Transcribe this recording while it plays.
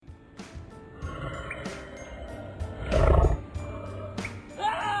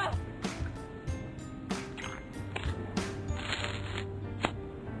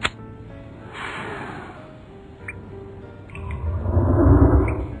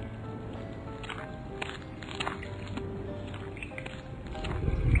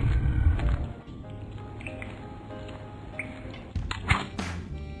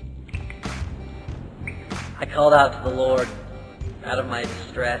called out to the Lord out of my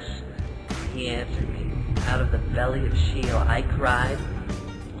distress. He answered me. Out of the belly of Sheol I cried,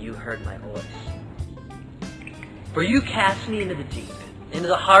 and you heard my voice. For you cast me into the deep, into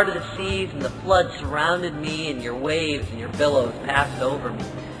the heart of the seas, and the flood surrounded me, and your waves and your billows passed over me.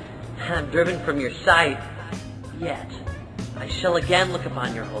 I'm driven from your sight, yet I shall again look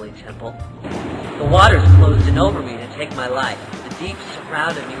upon your holy temple. The waters closed in over me to take my life. The deep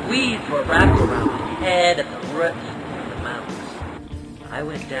surrounded me. Weeds were wrapped around my head at the roots of the mountains. I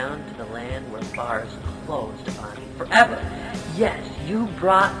went down to the land where bars closed upon me forever. Yes, you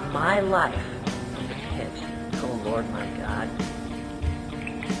brought my life from the pit, O Lord my God.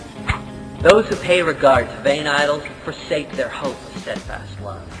 Those who pay regard to vain idols forsake their hope of steadfast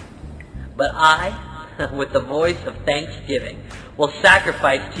love. But I, with the voice of thanksgiving, will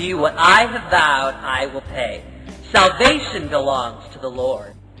sacrifice to you what I have vowed I will pay. Salvation belongs to the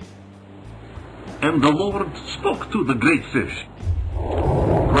Lord. And the Lord spoke to the great fish.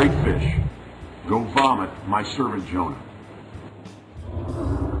 Great fish, go vomit my servant Jonah.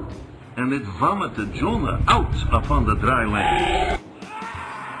 And it vomited Jonah out upon the dry land.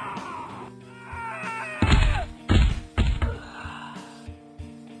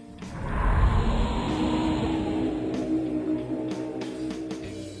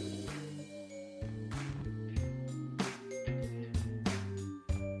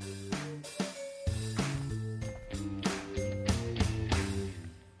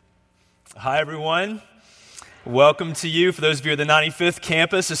 Hi, everyone. Welcome to you. For those of you at the 95th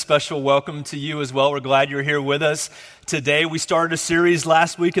campus, a special welcome to you as well. We're glad you're here with us today. We started a series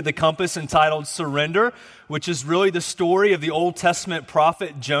last week at the campus entitled Surrender, which is really the story of the Old Testament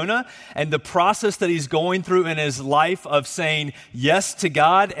prophet Jonah and the process that he's going through in his life of saying yes to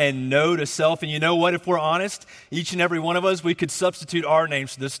God and no to self. And you know what? If we're honest, each and every one of us, we could substitute our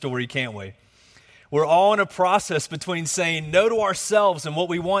names for this story, can't we? We're all in a process between saying no to ourselves and what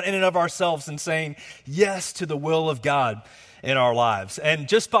we want in and of ourselves and saying yes to the will of God in our lives. And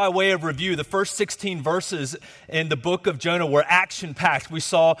just by way of review, the first 16 verses in the book of Jonah were action-packed. We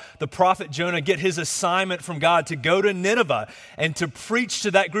saw the prophet Jonah get his assignment from God to go to Nineveh and to preach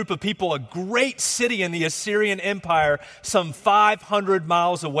to that group of people, a great city in the Assyrian Empire, some 500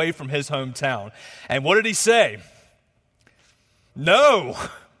 miles away from his hometown. And what did he say? No,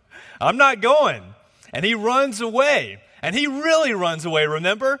 I'm not going. And he runs away, and he really runs away,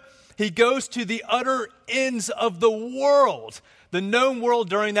 remember? He goes to the utter ends of the world, the known world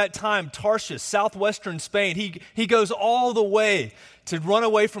during that time, Tarshish, southwestern Spain. He goes all the way to run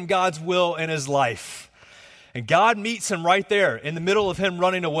away from God's will in his life. And God meets him right there in the middle of him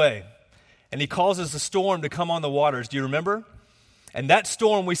running away, and he causes a storm to come on the waters. Do you remember? And that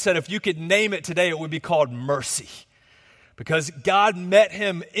storm, we said, if you could name it today, it would be called mercy. Because God met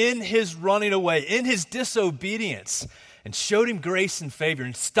him in his running away, in his disobedience, and showed him grace and favor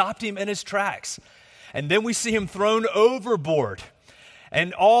and stopped him in his tracks. And then we see him thrown overboard.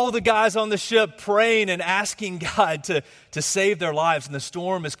 And all the guys on the ship praying and asking God to save their lives. And the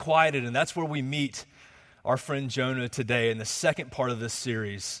storm is quieted. And that's where we meet our friend Jonah today in the second part of this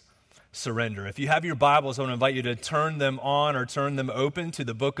series, Surrender. If you have your Bibles, I want to invite you to turn them on or turn them open to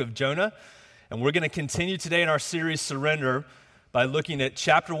the book of Jonah. And we're going to continue today in our series, Surrender, by looking at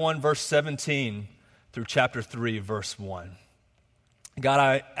chapter 1, verse 17 through chapter 3, verse 1. God,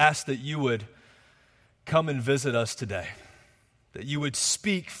 I ask that you would come and visit us today, that you would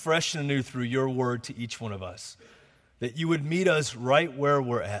speak fresh and anew through your word to each one of us, that you would meet us right where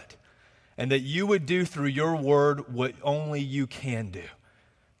we're at, and that you would do through your word what only you can do,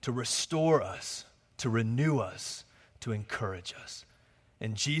 to restore us, to renew us, to encourage us.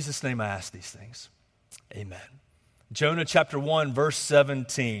 In Jesus' name I ask these things. Amen. Jonah chapter 1, verse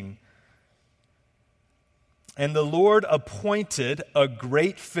 17. And the Lord appointed a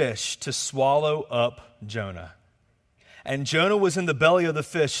great fish to swallow up Jonah. And Jonah was in the belly of the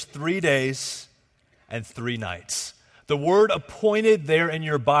fish 3 days and 3 nights. The word appointed there in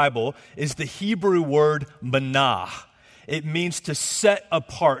your Bible is the Hebrew word manah. It means to set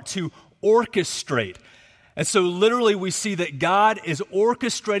apart, to orchestrate. And so literally we see that God is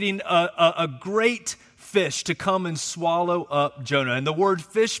orchestrating a great fish to come and swallow up Jonah. And the word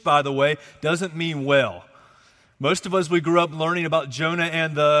fish, by the way, doesn't mean whale. Most of us, we grew up learning about Jonah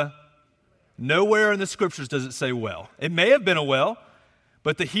and nowhere in the scriptures does it say whale. It may have been a whale,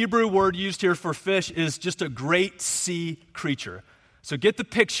 but the Hebrew word used here for fish is just a great sea creature. So get the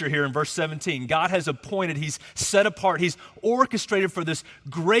picture here in verse 17. God has appointed, he's set apart, he's orchestrated for this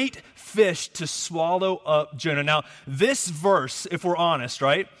great fish to swallow up Jonah. Now, this verse, if we're honest,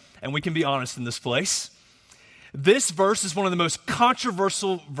 right? And we can be honest in this place. This verse is one of the most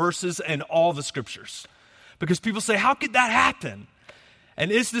controversial verses in all the scriptures. Because people say, how could that happen?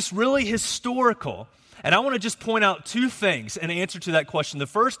 And is this really historical? And I want to just point out two things in answer to that question. The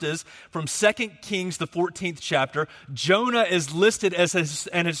first is from 2 Kings, the 14th chapter. Jonah is listed as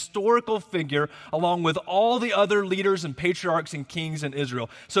an historical figure along with all the other leaders and patriarchs and kings in Israel.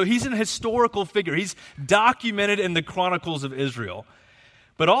 So he's an historical figure. He's documented in the Chronicles of Israel.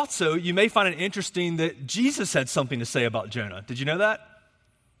 But also, you may find it interesting that Jesus had something to say about Jonah. Did you know that?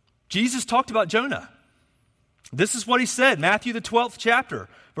 Jesus talked about Jonah. This is what he said, Matthew the 12th chapter,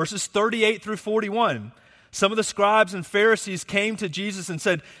 verses 38 through 41. Some of the scribes and Pharisees came to Jesus and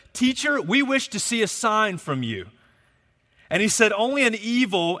said, "Teacher, we wish to see a sign from you." And he said, "Only an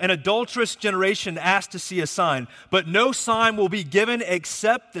evil and adulterous generation asks to see a sign, but no sign will be given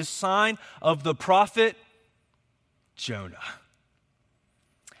except the sign of the prophet Jonah."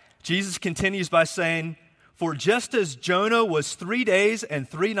 Jesus continues by saying, "For just as Jonah was 3 days and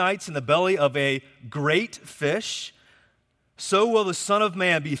 3 nights in the belly of a great fish, so will the Son of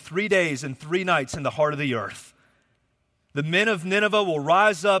Man be 3 days and 3 nights in the heart of the earth. The men of Nineveh will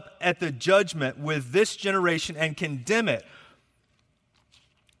rise up at the judgment with this generation and condemn it.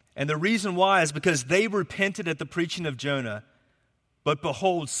 And the reason why is because they repented at the preaching of Jonah. But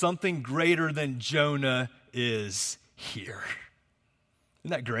behold, something greater than Jonah is here."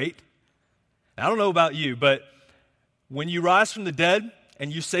 Isn't that great? I don't know about you, but when you rise from the dead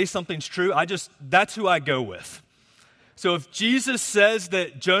and you say something's true, that's who I go with. So if Jesus says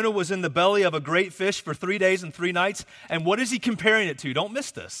that Jonah was in the belly of a great fish for 3 days and 3 nights, and what is he comparing it to? Don't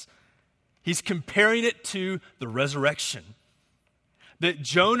miss this. He's comparing it to the resurrection. That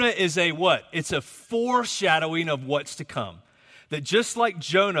Jonah is a what? It's a foreshadowing of what's to come. That just like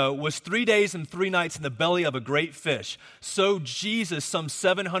Jonah was 3 days and 3 nights in the belly of a great fish, so Jesus, some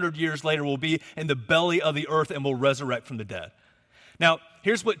 700 years later, will be in the belly of the earth and will resurrect from the dead. Now,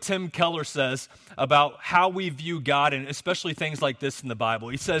 here's what Tim Keller says about how we view God, and especially things like this in the Bible.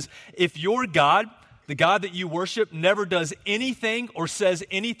 He says, if your God, the God that you worship, never does anything or says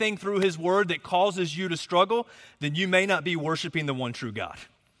anything through his word that causes you to struggle, then you may not be worshiping the one true God.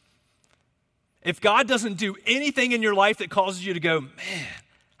 If God doesn't do anything in your life that causes you to go, man,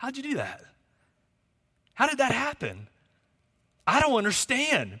 how'd you do that? How did that happen? I don't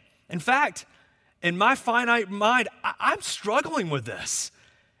understand. In fact, in my finite mind, I'm struggling with this.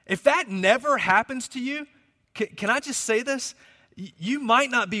 If that never happens to you, can I just say this? You might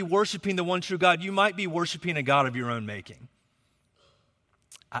not be worshiping the one true God. You might be worshiping a God of your own making.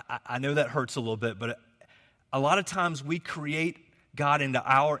 I know that hurts a little bit, but a lot of times we create God into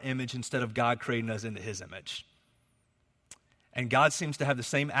our image instead of God creating us into his image. And God seems to have the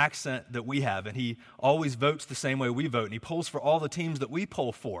same accent that we have, and he always votes the same way we vote, and he polls for all the teams that we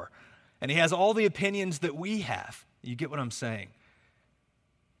poll for, and he has all the opinions that we have. You get what I'm saying?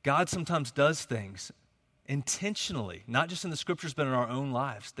 God sometimes does things intentionally, not just in the scriptures, but in our own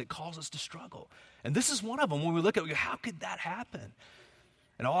lives, that cause us to struggle. And this is one of them. When we look at it, we go, how could that happen?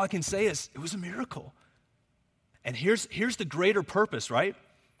 And all I can say is, it was a miracle. And here's the greater purpose, right?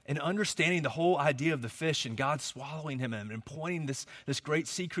 In understanding the whole idea of the fish and God swallowing him and pointing this great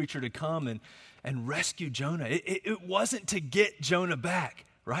sea creature to come and rescue Jonah. It wasn't to get Jonah back,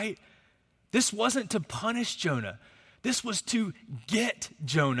 right? This wasn't to punish Jonah. This was to get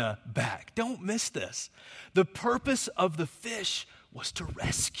Jonah back. Don't miss this. The purpose of the fish was to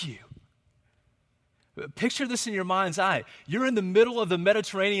rescue. Picture this in your mind's eye. You're in the middle of the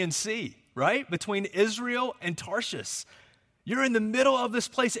Mediterranean Sea, right? Between Israel and Tarshish. You're in the middle of this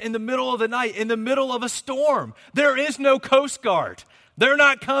place, in the middle of the night, in the middle of a storm. There is no Coast Guard. They're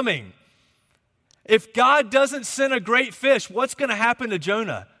not coming. If God doesn't send a great fish, what's going to happen to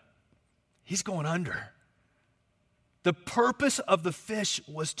Jonah? He's going under. The purpose of the fish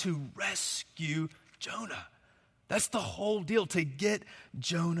was to rescue Jonah. That's the whole deal, to get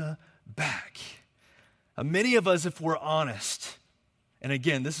Jonah back. Many of us, if we're honest, and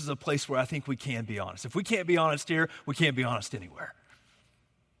again, this is a place where I think we can be honest. If we can't be honest here, we can't be honest anywhere.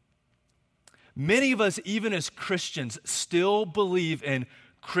 Many of us, even as Christians, still believe in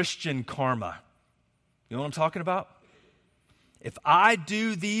Christian karma. You know what I'm talking about? If I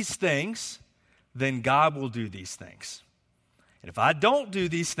do these things, then God will do these things. And if I don't do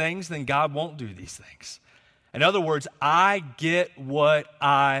these things, then God won't do these things. In other words, I get what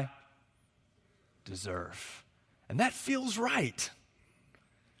I deserve. And that feels right.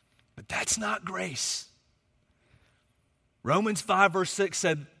 But that's not grace. Romans 5 verse 6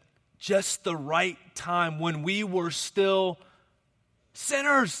 said, just the right time when we were still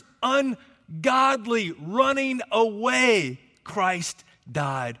sinners, ungodly, running away, Christ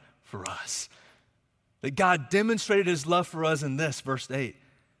died for us. That God demonstrated his love for us in this, verse 8,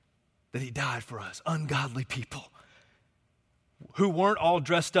 that he died for us, ungodly people who weren't all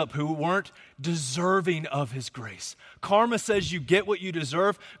dressed up, who weren't deserving of his grace. Karma says you get what you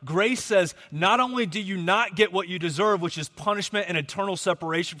deserve. Grace says not only do you not get what you deserve, which is punishment and eternal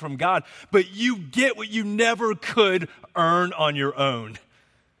separation from God, but you get what you never could earn on your own.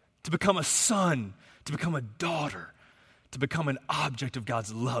 To become a son, to become a daughter, to become an object of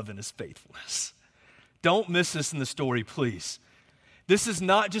God's love and his faithfulness. Don't miss this in the story, please. This is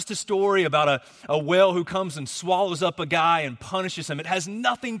not just a story about a whale who comes and swallows up a guy and punishes him. It has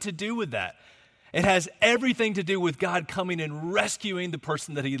nothing to do with that. It has everything to do with God coming and rescuing the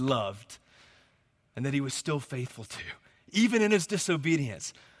person that he loved and that he was still faithful to, even in his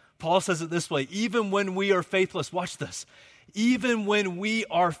disobedience. Paul says it this way, even when we are faithless, watch this, even when we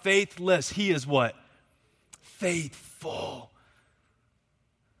are faithless, he is what? Faithful.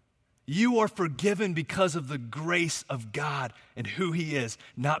 You are forgiven because of the grace of God and who he is,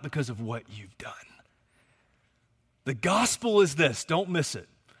 not because of what you've done. The gospel is this, don't miss it.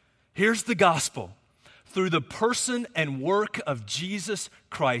 Here's the gospel. Through the person and work of Jesus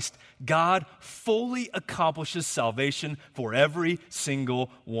Christ, God fully accomplishes salvation for every single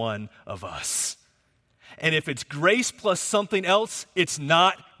one of us. And if it's grace plus something else, it's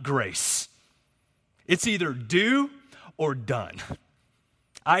not grace. It's either do or done.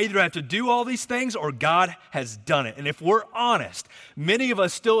 I either have to do all these things or God has done it. And if we're honest, many of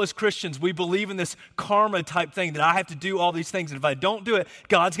us still as Christians, we believe in this karma type thing that I have to do all these things. And if I don't do it,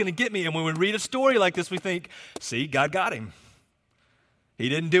 God's going to get me. And when we read a story like this, we think, see, God got him. He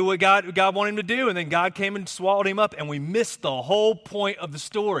didn't do what God wanted him to do. And then God came and swallowed him up. And we missed the whole point of the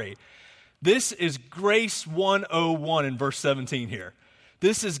story. This is Grace 101 in verse 17 here.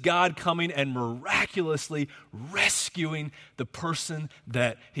 This is God coming and miraculously rescuing the person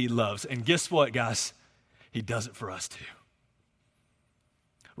that he loves. And guess what, guys? He does it for us too.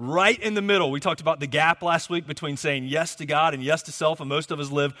 Right in the middle, we talked about the gap last week between saying yes to God and yes to self, and most of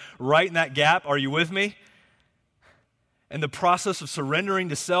us live right in that gap. Are you with me? And the process of surrendering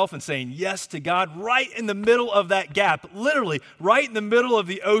to self and saying yes to God, right in the middle of that gap, literally right in the middle of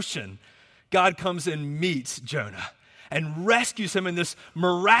the ocean, God comes and meets Jonah and rescues him in this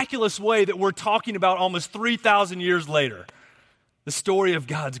miraculous way that we're talking about almost 3,000 years later. The story of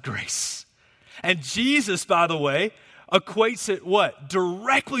God's grace. And Jesus, by the way, equates it what?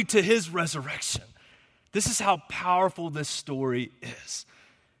 Directly to his resurrection. This is how powerful this story is.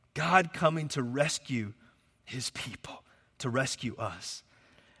 God coming to rescue his people, to rescue us.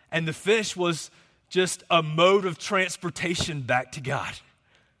 And the fish was just a mode of transportation back to God.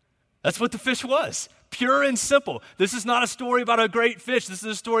 That's what the fish was. Pure and simple. This is not a story about a great fish. This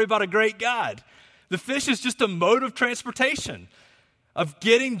is a story about a great God. The fish is just a mode of transportation, of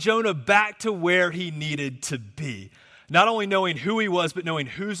getting Jonah back to where he needed to be. Not only knowing who he was, but knowing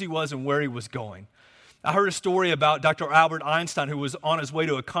whose he was and where he was going. I heard a story about Dr. Albert Einstein, who was on his way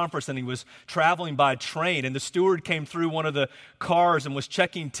to a conference and he was traveling by train, and the steward came through one of the cars and was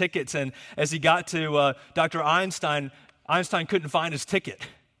checking tickets, and as he got to Dr. Einstein couldn't find his ticket.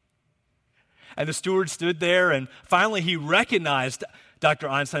 And the steward stood there, and finally he recognized Dr.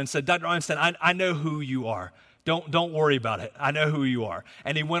 Einstein and said, Dr. Einstein, I know who you are. Don't worry about it. I know who you are.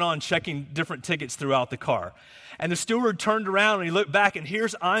 And he went on checking different tickets throughout the car. And the steward turned around and he looked back, and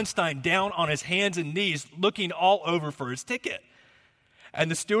here's Einstein down on his hands and knees looking all over for his ticket. And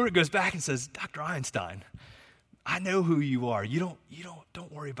the steward goes back and says, Dr. Einstein, I know who you are.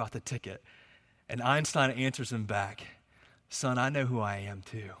 Don't worry about the ticket. And Einstein answers him back, son, I know who I am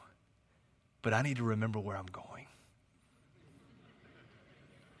too. But I need to remember where I'm going.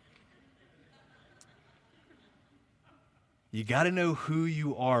 You got to know who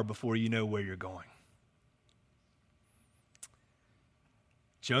you are before you know where you're going.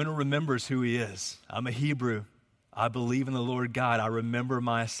 Jonah remembers who he is. I'm a Hebrew. I believe in the Lord God. I remember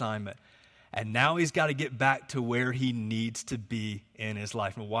my assignment. And now he's got to get back to where he needs to be in his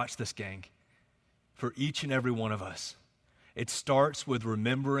life. And watch this, gang. For each and every one of us, it starts with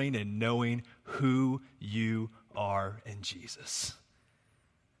remembering and knowing who you are in Jesus.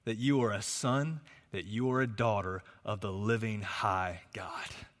 That you are a son, that you are a daughter of the living high God.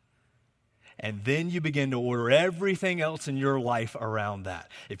 And then you begin to order everything else in your life around that.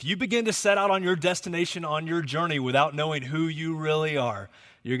 If you begin to set out on your destination, on your journey without knowing who you really are,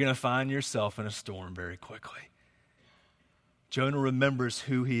 you're going to find yourself in a storm very quickly. Jonah remembers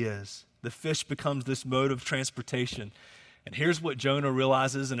who he is. The fish becomes this mode of transportation. And here's what Jonah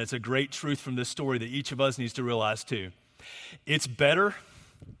realizes, and it's a great truth from this story that each of us needs to realize too. It's better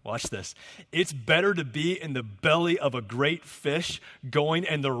Watch this. It's better to be in the belly of a great fish going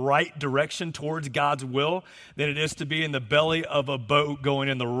in the right direction towards God's will than it is to be in the belly of a boat going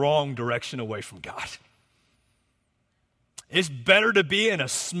in the wrong direction away from God. It's better to be in a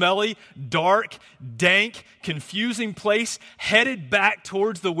smelly, dark, dank, confusing place headed back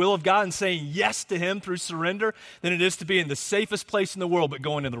towards the will of God and saying yes to Him through surrender than it is to be in the safest place in the world but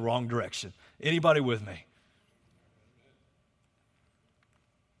going in the wrong direction. Anybody with me?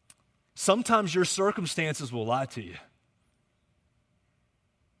 Sometimes your circumstances will lie to you.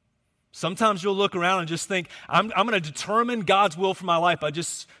 Sometimes you'll look around and just think, I'm going to determine God's will for my life by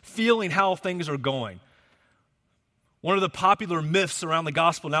just feeling how things are going. One of the popular myths around the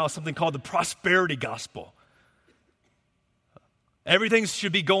gospel now is something called the prosperity gospel. Everything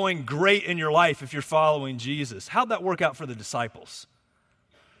should be going great in your life if you're following Jesus. How'd that work out for the disciples?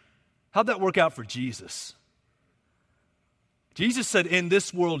 How'd that work out for Jesus? Jesus said, in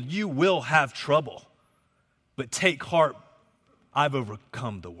this world you will have trouble, but take heart, I've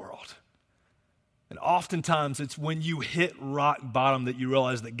overcome the world. And oftentimes it's when you hit rock bottom that you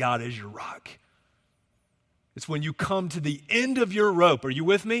realize that God is your rock. It's when you come to the end of your rope. Are you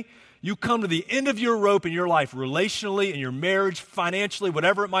with me? You come to the end of your rope in your life, relationally, in your marriage, financially,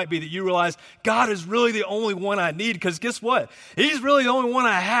 whatever it might be, that you realize God is really the only one I need, because guess what? He's really the only one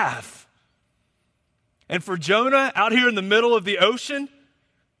I have. And for Jonah, out here in the middle of the ocean,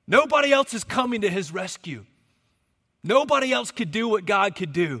 nobody else is coming to his rescue. Nobody else could do what God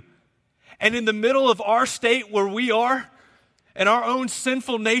could do. And in the middle of our state where we are, and our own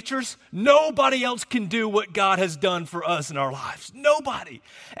sinful natures, nobody else can do what God has done for us in our lives. Nobody.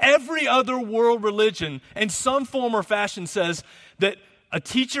 Every other world religion, in some form or fashion, says that a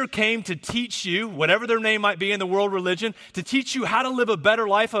teacher came to teach you, whatever their name might be in the world religion, to teach you how to live a better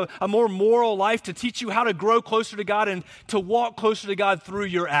life, a more moral life, to teach you how to grow closer to God and to walk closer to God through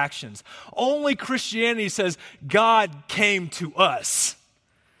your actions. Only Christianity says God came to us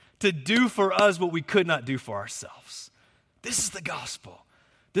to do for us what we could not do for ourselves. This is the gospel.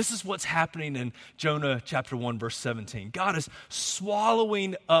 This is what's happening in Jonah chapter 1, verse 17. God is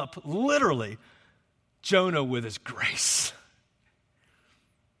swallowing up, literally, Jonah with His grace.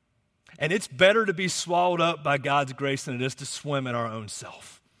 And it's better to be swallowed up by God's grace than it is to swim in our own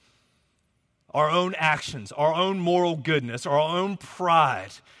self. Our own actions, our own moral goodness, our own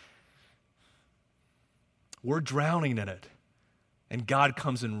pride. We're drowning in it. And God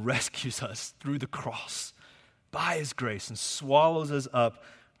comes and rescues us through the cross by His grace and swallows us up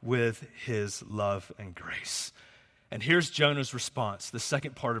with His love and grace. And here's Jonah's response, the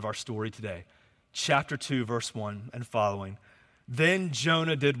second part of our story today. Chapter 2, verse 1 and following. Then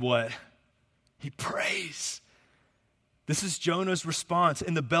Jonah did what? He prays. This is Jonah's response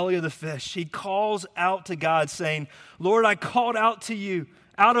in the belly of the fish. He calls out to God saying, Lord, I called out to you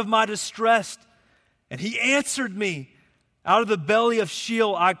out of my distress, and He answered me. Out of the belly of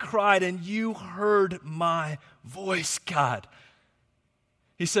Sheol I cried, and you heard my voice, God.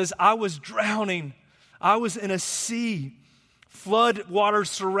 He says, I was drowning. I was in a sea. Flood waters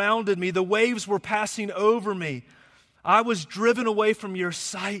surrounded me. The waves were passing over me. I was driven away from your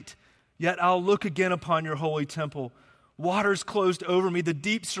sight. Yet I'll look again upon your holy temple. Waters closed over me. The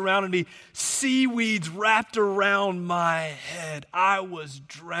deep surrounded me. Seaweeds wrapped around my head. I was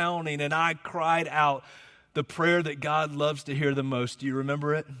drowning, and I cried out the prayer that God loves to hear the most. Do you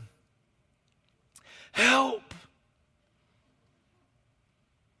remember it? Help!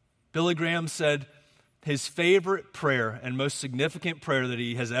 Billy Graham said his favorite prayer and most significant prayer that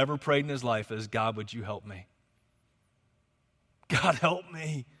he has ever prayed in his life is, God, would you help me? God, help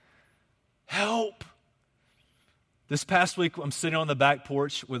me. Help. This past week, I'm sitting on the back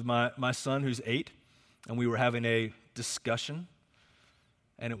porch with my son who's 8, and we were having a discussion,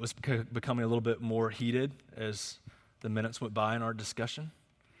 and it was becoming a little bit more heated as the minutes went by in our discussion.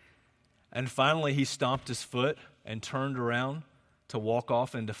 And finally, he stomped his foot and turned around to walk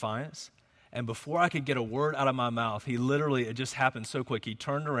off in defiance. And before I could get a word out of my mouth, he literally, it just happened so quick, he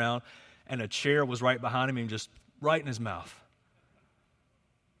turned around, and a chair was right behind him and just right in his mouth.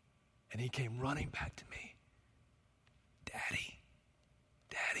 And he came running back to me. Daddy,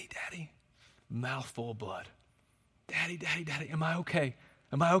 Daddy, Daddy, mouth full of blood. Daddy, Daddy, Daddy, am I okay?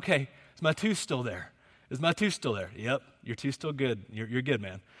 Am I okay? Is my tooth still there? Is my tooth still there? Yep, your tooth's still good. You're good,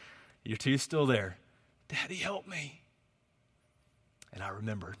 man. Your tooth's still there. Daddy, help me. And I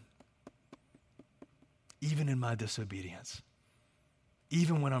remembered, even in my disobedience,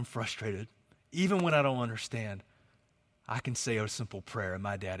 even when I'm frustrated, even when I don't understand, I can say a simple prayer and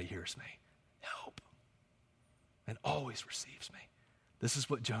my daddy hears me. Help. And always receives me. This is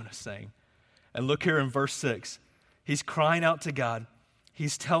what Jonah's saying. And look here in verse 6. He's crying out to God.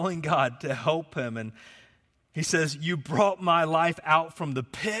 He's telling God to help him. And he says, you brought my life out from the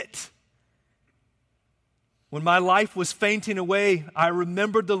pit. When my life was fainting away, I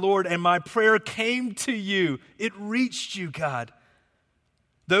remembered the Lord, and my prayer came to you. It reached you, God.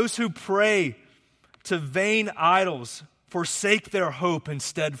 Those who pray to vain idols forsake their hope and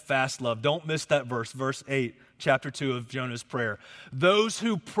steadfast love. Don't miss that verse, verse 8, chapter 2 of Jonah's prayer. Those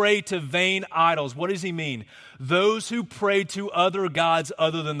who pray to vain idols, what does he mean? Those who pray to other gods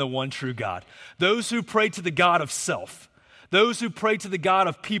other than the one true God. Those who pray to the God of self. Those who pray to the God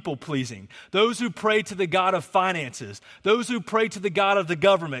of people-pleasing. Those who pray to the God of finances. Those who pray to the God of the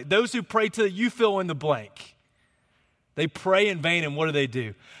government. Those who pray to you fill in the blank. They pray in vain, and what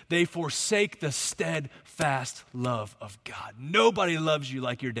do? They forsake the steadfast love of God. Nobody loves you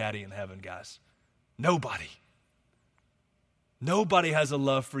like your daddy in heaven, guys. Nobody. Nobody has a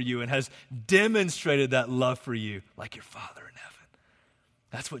love for you and has demonstrated that love for you like your Father in heaven.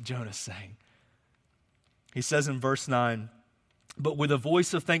 That's what Jonah's saying. He says in verse 9, but with a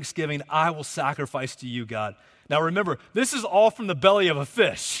voice of thanksgiving, I will sacrifice to you, God. Now remember, this is all from the belly of a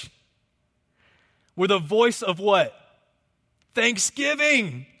fish. With a voice of what?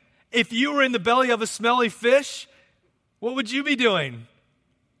 Thanksgiving. If you were in the belly of a smelly fish, what would you be doing?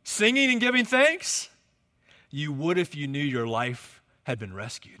 Singing and giving thanks? You would if you knew your life had been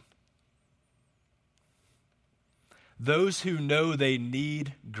rescued. Those who know they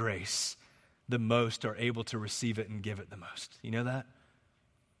need grace the most are able to receive it and give it the most. You know that?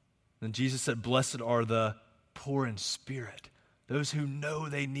 And Jesus said, blessed are the poor in spirit, those who know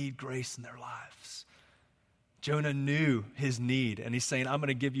they need grace in their lives. Jonah knew his need, and he's saying, I'm going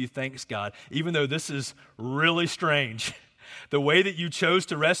to give you thanks, God, even though this is really strange. The way that you chose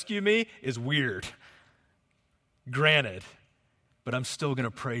to rescue me is weird. Granted, but I'm still going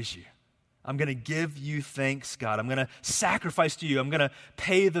to praise you. I'm going to give you thanks, God. I'm going to sacrifice to you. I'm going to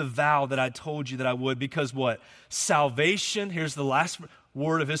pay the vow that I told you that I would, because what? Salvation, here's the last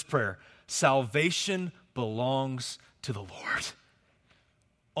word of his prayer. Salvation belongs to the Lord.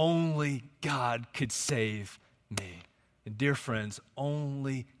 Only God could save me. And dear friends,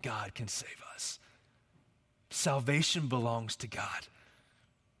 only God can save us. Salvation belongs to God.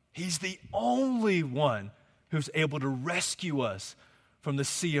 He's the only one who's able to rescue us from the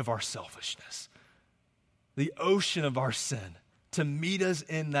sea of our selfishness, the ocean of our sin, to meet us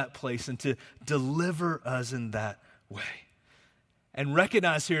in that place and to deliver us in that way. And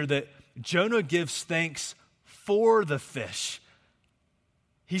recognize here that Jonah gives thanks for the fish.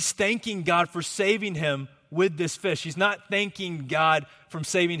 He's thanking God for saving him with this fish. He's not thanking God for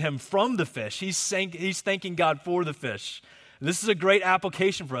saving him from the fish. He's thanking God for the fish. This is a great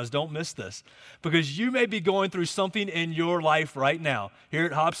application for us. Don't miss this. Because you may be going through something in your life right now. Here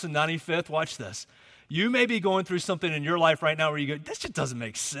at Hobson 95th, watch this. You may be going through something in your life right now where you go, this just doesn't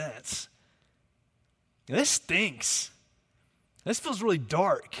make sense. This stinks. This feels really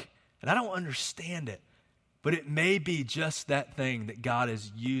dark, and I don't understand it. But it may be just that thing that God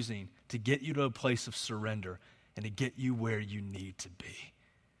is using to get you to a place of surrender and to get you where you need to be.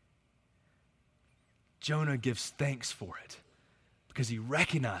 Jonah gives thanks for it, because he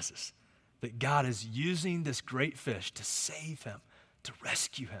recognizes that God is using this great fish to save him, to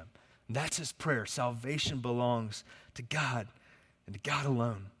rescue him. And that's his prayer. Salvation belongs to God and to God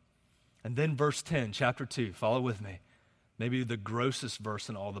alone. And then verse 10, chapter 2, follow with me. Maybe the grossest verse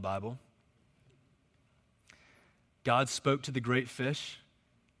in all the Bible. God spoke to the great fish,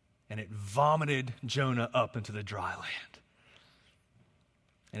 and it vomited Jonah up into the dry land.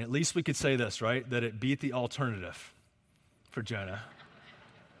 And at least we could say this, right? That it beat the alternative for Jonah,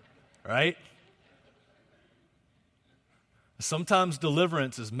 right? Sometimes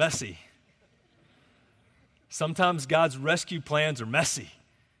deliverance is messy. Sometimes God's rescue plans are messy.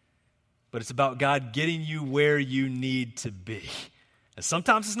 But it's about God getting you where you need to be. And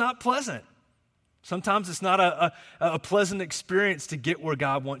sometimes it's not pleasant. Sometimes it's not a pleasant experience to get where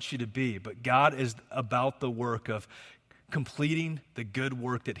God wants you to be. But God is about the work of completing the good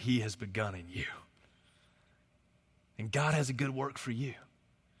work that he has begun in you. And God has a good work for you.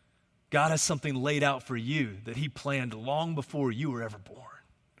 God has something laid out for you that he planned long before you were ever born.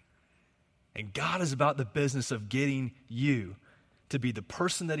 And God is about the business of getting you to be the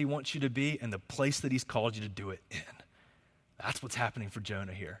person that he wants you to be and the place that he's called you to do it in. That's what's happening for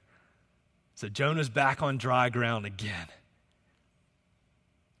Jonah here. So Jonah's back on dry ground again.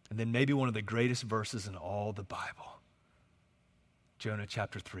 And then maybe one of the greatest verses in all the Bible. Jonah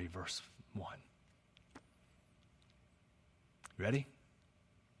chapter 3, verse 1. Ready?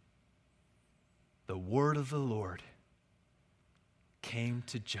 The word of the Lord came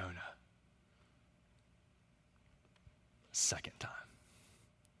to Jonah a second time.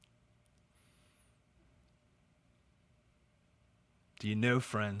 Do you know,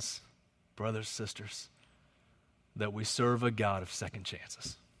 friends, brothers, sisters, that we serve a God of second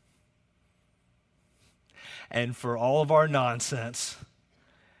chances? And for all of our nonsense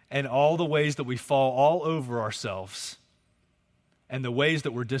and all the ways that we fall all over ourselves and the ways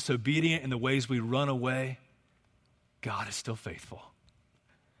that we're disobedient and the ways we run away, God is still faithful.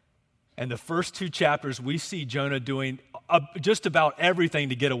 And the first 2 chapters, we see Jonah doing just about everything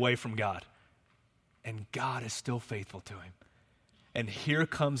to get away from God. And God is still faithful to him. And here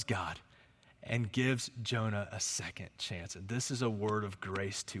comes God and gives Jonah a second chance. And this is a word of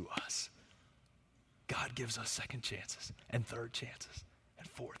grace to us. God gives us second chances and third chances and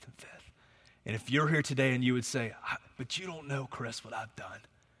fourth and fifth. And if you're here today and you would say, but you don't know, Chris, what I've done.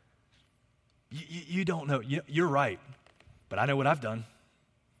 You don't know. You're right. But I know what I've done.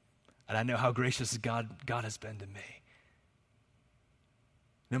 And I know how gracious God has been to me.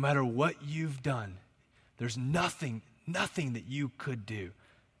 No matter what you've done, there's nothing that you could do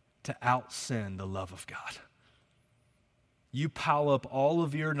to out-sin the love of God. You pile up all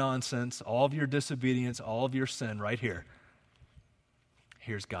of your nonsense, all of your disobedience, all of your sin right here.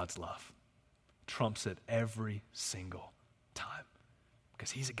 Here's God's love. Trumps it every single time.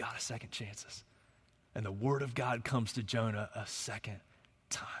 Because he's a God of second chances. And the word of God comes to Jonah a second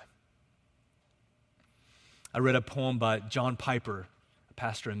time. I read a poem by John Piper, a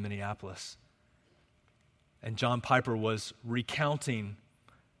pastor in Minneapolis. And John Piper was recounting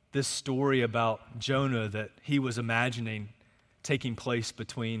this story about Jonah that he was imagining taking place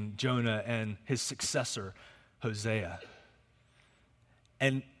between Jonah and his successor, Hosea.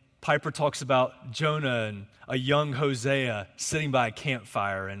 And Piper talks about Jonah and a young Hosea sitting by a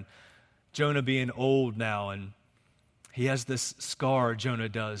campfire, and Jonah being old now, and he has this scar, Jonah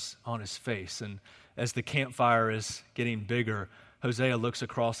does, on his face. And as the campfire is getting bigger, Hosea looks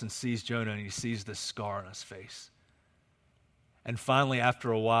across and sees Jonah, and he sees this scar on his face. And finally,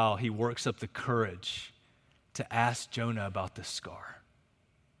 after a while, he works up the courage to ask Jonah about this scar.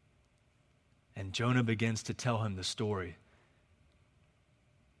 And Jonah begins to tell him the story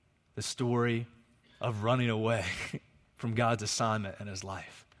of running away from God's assignment in his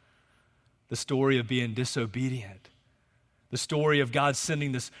life, the story of being disobedient, the story of God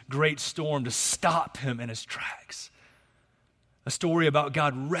sending this great storm to stop him in his tracks, a story about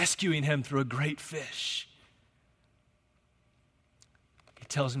God rescuing him through a great fish. He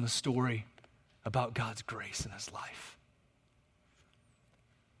tells him the story about God's grace in his life.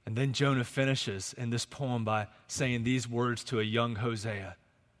 And then Jonah finishes in this poem by saying these words to a young Hosea.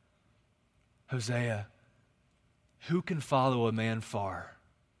 Hosea, who can follow a man far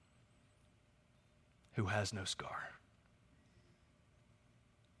who has no scar?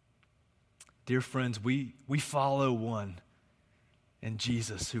 Dear friends, we follow one in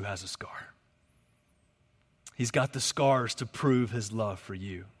Jesus who has a scar. He's got the scars to prove his love for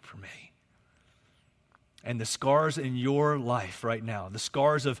you, for me. And the scars in your life right now, the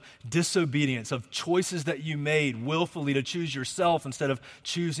scars of disobedience, of choices that you made willfully to choose yourself instead of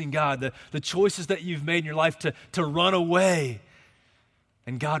choosing God, the choices that you've made in your life to run away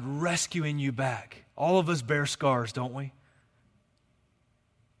and God rescuing you back. All of us bear scars, don't we?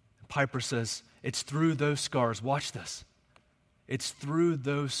 And Piper says, it's through those scars, watch this, it's through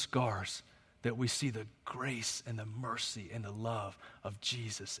those scars that we see the grace and the mercy and the love of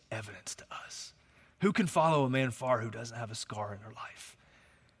Jesus evidenced to us. Who can follow a man far who doesn't have a scar in their life?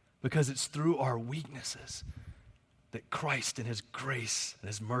 Because it's through our weaknesses that Christ in his grace and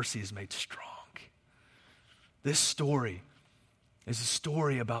his mercy is made strong. This story is a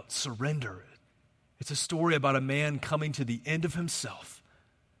story about surrender. It's a story about a man coming to the end of himself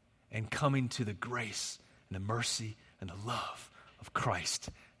and coming to the grace and the mercy and the love of Christ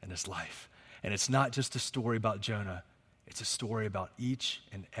in his life. And it's not just a story about Jonah. It's a story about each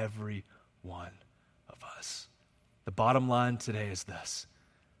and every one of us. The bottom line today is this.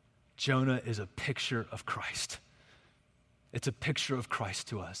 Jonah is a picture of Christ. It's a picture of Christ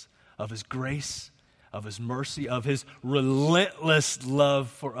to us, of his grace, of his mercy, of his relentless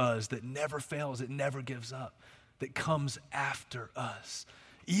love for us that never fails, it never gives up, that comes after us.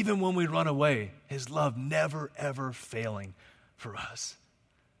 Even when we run away, his love never, ever failing for us.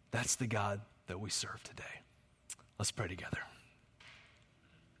 That's the God that we serve today. Let's pray together.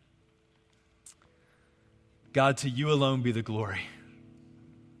 God, to you alone be the glory.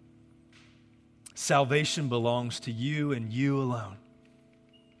 Salvation belongs to you and you alone.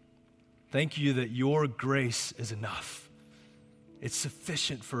 Thank you that your grace is enough. It's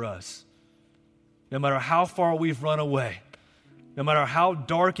sufficient for us. No matter how far we've run away, no matter how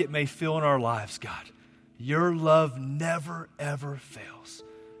dark it may feel in our lives, God, your love never, ever fails.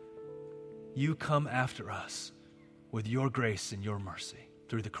 You come after us with your grace and your mercy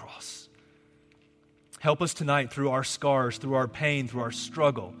through the cross. Help us tonight through our scars, through our pain, through our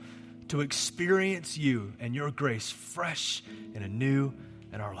struggle, to experience you and your grace fresh and anew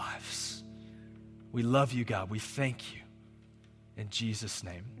in our lives. We love you, God. We thank you. In Jesus'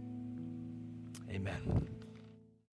 name, amen.